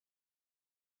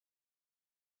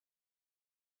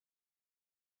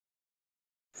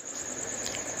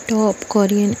Top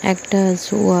Korean actors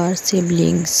who are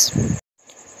siblings.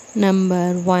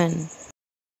 Number 1.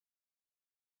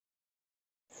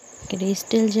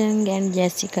 Crystal Jung and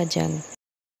Jessica Jung.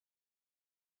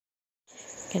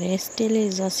 Crystal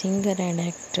is a singer and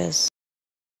actress.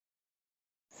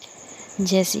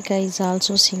 Jessica is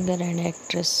also singer and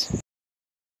actress.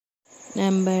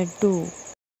 Number 2.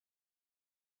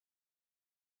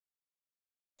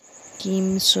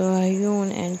 Kim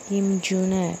So-hyun and Kim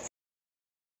Juna.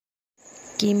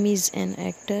 Kim is an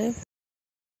actor.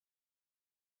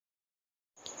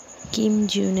 Kim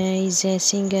Juna is a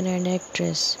singer and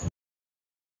actress.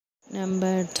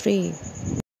 Number 3.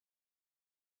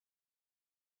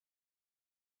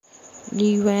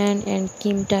 Lee Wan and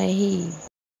Kim Tae-hee.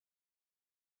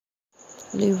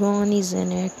 Lee Wan is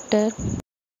an actor.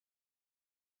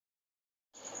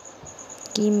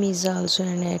 Kim is also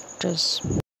an actress.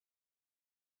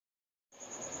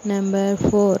 Number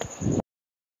 4.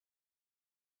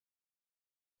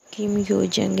 Kim Yo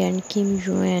Jung and Kim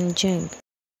Yuan Jung.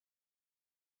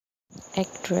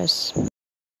 Actress.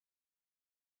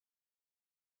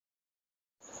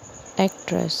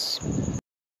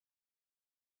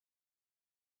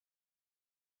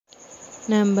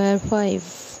 Number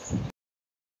 5.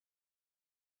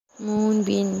 Moon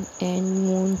Bin and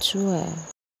Moon Sua.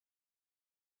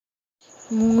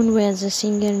 Moon was a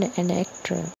singer and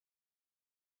actor.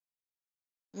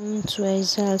 Moon Sua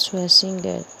is also a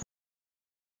singer.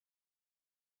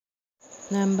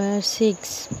 Number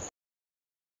 6.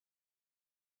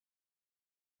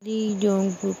 Lee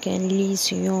Dong-wook and Lee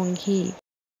Seong-hee.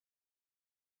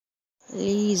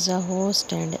 Lee is a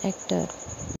host and actor.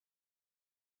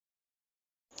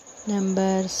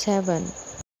 Number 7.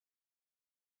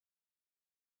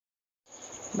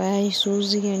 By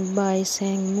Suzy and by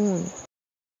Sang Moon.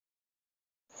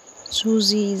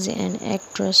 Suzy is an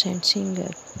actress and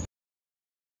singer.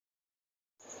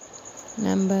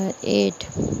 Number 8.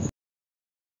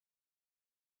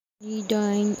 Lee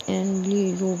Dine and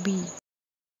Lee Roby.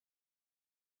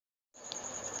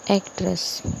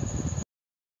 Actress.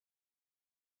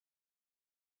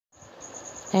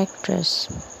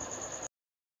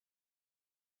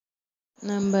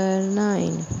 Number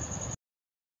 9.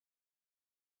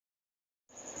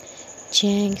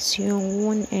 Jang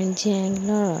Seong-won and Jang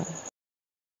Lara.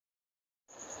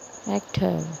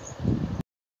 Actor.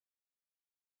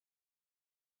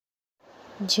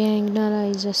 Jang Lara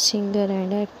is a singer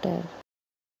and actor.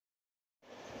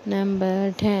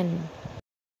 Number 10.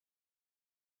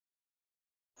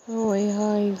 Roy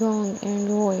Hae-gong and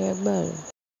Roy Abel.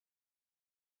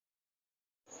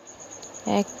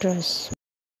 Actress.